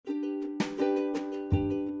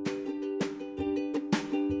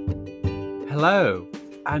Hello,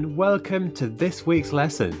 and welcome to this week's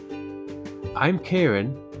lesson. I'm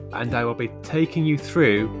Kieran, and I will be taking you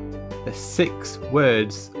through the 6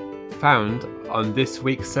 words found on this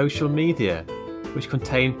week's social media, which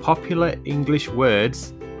contain popular English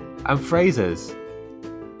words and phrases.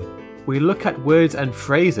 We look at words and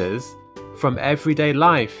phrases from everyday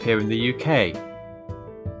life here in the UK,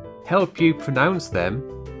 help you pronounce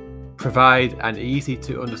them, provide an easy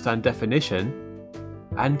to understand definition,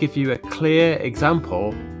 and give you a clear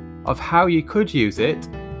example of how you could use it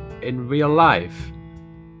in real life.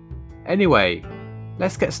 Anyway,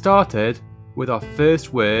 let's get started with our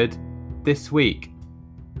first word this week.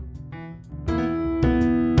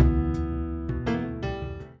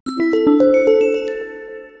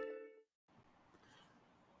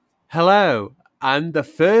 Hello, and the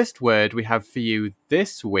first word we have for you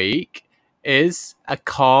this week is a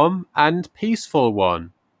calm and peaceful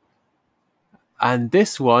one. And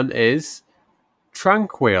this one is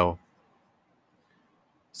tranquil.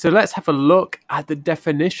 So let's have a look at the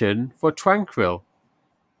definition for tranquil.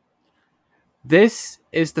 This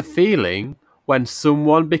is the feeling when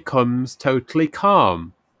someone becomes totally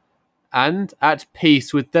calm and at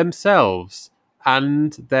peace with themselves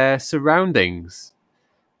and their surroundings.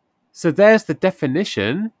 So there's the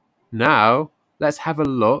definition. Now let's have a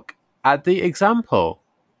look at the example.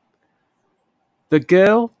 The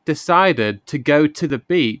girl decided to go to the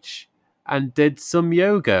beach and did some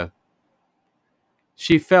yoga.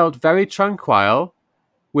 She felt very tranquil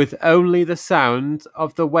with only the sound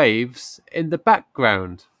of the waves in the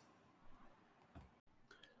background.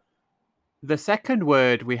 The second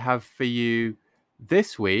word we have for you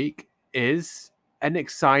this week is an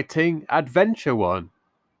exciting adventure one.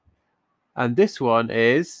 And this one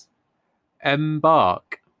is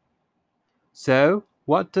embark. So,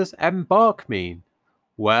 what does embark mean?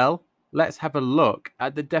 Well, let's have a look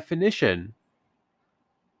at the definition.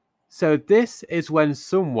 So this is when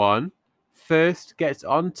someone first gets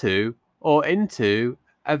onto or into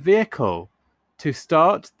a vehicle to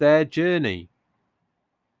start their journey.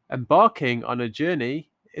 Embarking on a journey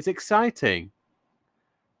is exciting.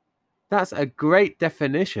 That's a great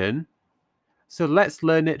definition. So let's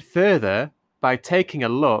learn it further by taking a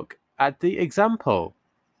look at the example.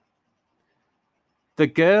 The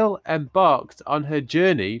girl embarked on her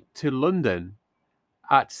journey to London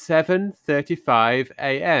at 7:35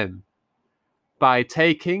 a.m. by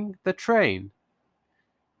taking the train.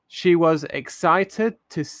 She was excited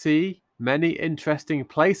to see many interesting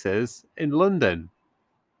places in London.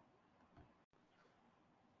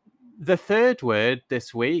 The third word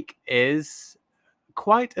this week is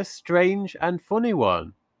quite a strange and funny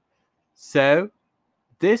one. So,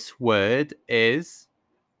 this word is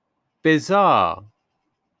bizarre.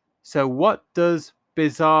 So what does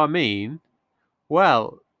bizarre mean?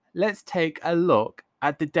 Well, let's take a look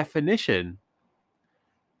at the definition.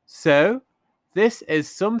 So, this is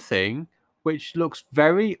something which looks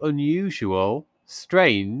very unusual,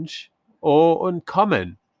 strange, or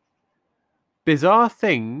uncommon. Bizarre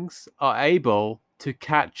things are able to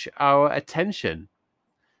catch our attention.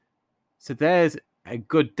 So there's a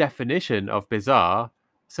good definition of bizarre.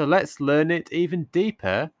 So let's learn it even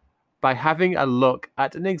deeper by having a look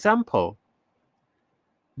at an example.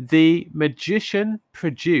 The magician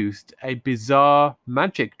produced a bizarre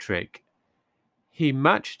magic trick. He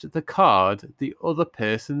matched the card the other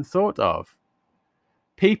person thought of.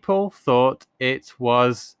 People thought it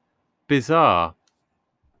was bizarre.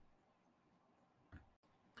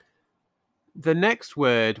 The next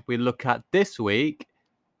word we look at this week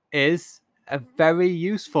is a very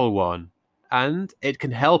useful one, and it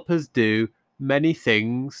can help us do many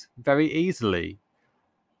things very easily.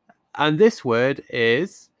 And this word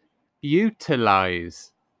is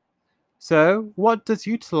utilize. So, what does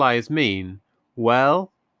utilize mean?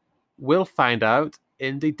 Well, we'll find out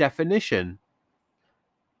in the definition.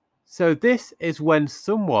 So, this is when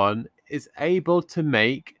someone is able to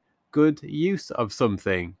make good use of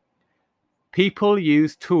something. People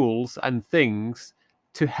use tools and things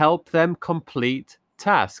to help them complete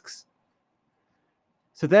tasks.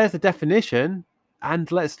 So there's the definition,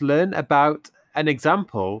 and let's learn about an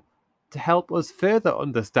example to help us further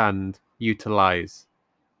understand utilize.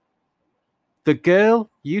 The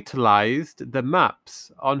girl utilized the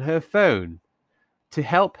maps on her phone to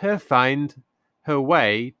help her find her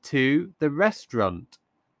way to the restaurant.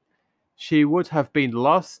 She would have been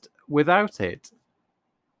lost without it.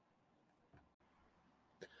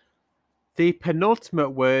 The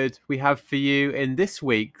penultimate word we have for you in this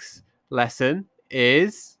week's lesson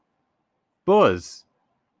is buzz.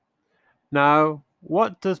 Now,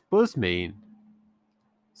 what does buzz mean?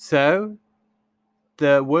 So,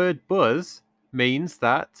 the word buzz means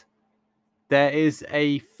that there is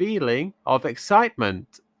a feeling of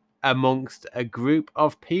excitement amongst a group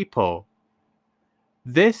of people.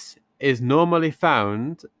 This is normally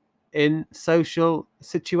found in social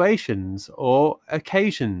situations or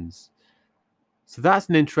occasions. So that's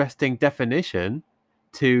an interesting definition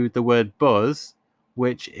to the word buzz,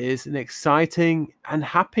 which is an exciting and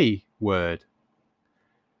happy word.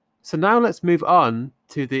 So now let's move on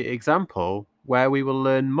to the example where we will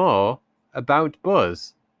learn more about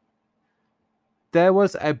buzz. There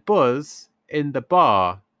was a buzz in the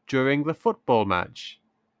bar during the football match.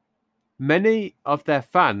 Many of their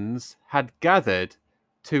fans had gathered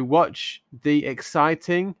to watch the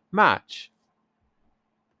exciting match.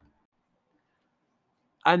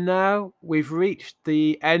 And now we've reached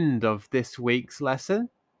the end of this week's lesson.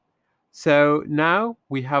 So now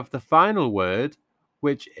we have the final word,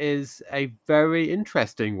 which is a very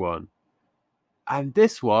interesting one. And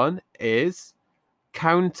this one is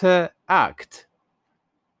counteract.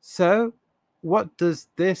 So what does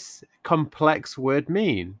this complex word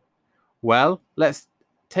mean? Well, let's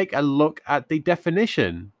take a look at the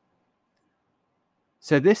definition.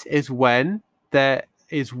 So this is when there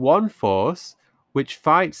is one force which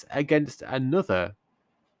fights against another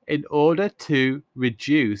in order to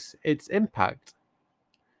reduce its impact.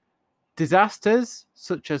 Disasters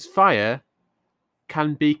such as fire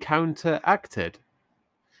can be counteracted.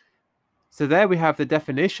 So there we have the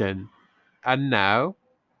definition. And now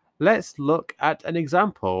let's look at an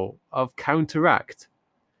example of counteract.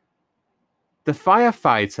 The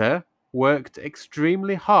firefighter worked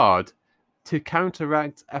extremely hard to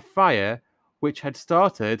counteract a fire which had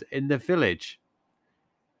started in the village.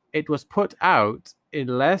 It was put out in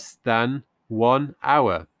less than 1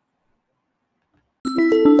 hour.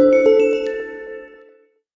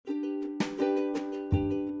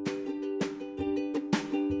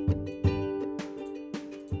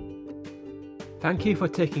 Thank you for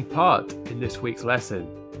taking part in this week's lesson.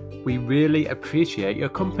 We really appreciate your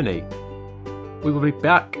company. We will be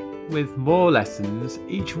back with more lessons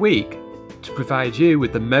each week to provide you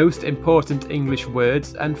with the most important English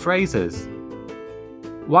words and phrases.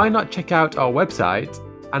 Why not check out our website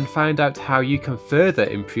and find out how you can further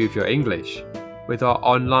improve your English with our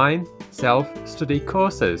online self-study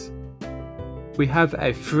courses. We have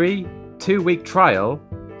a free 2-week trial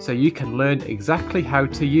so you can learn exactly how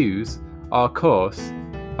to use our course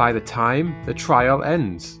by the time the trial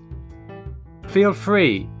ends. Feel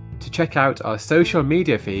free to check out our social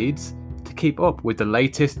media feeds to keep up with the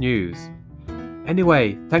latest news.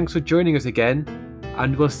 Anyway, thanks for joining us again,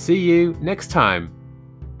 and we'll see you next time.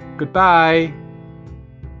 Goodbye!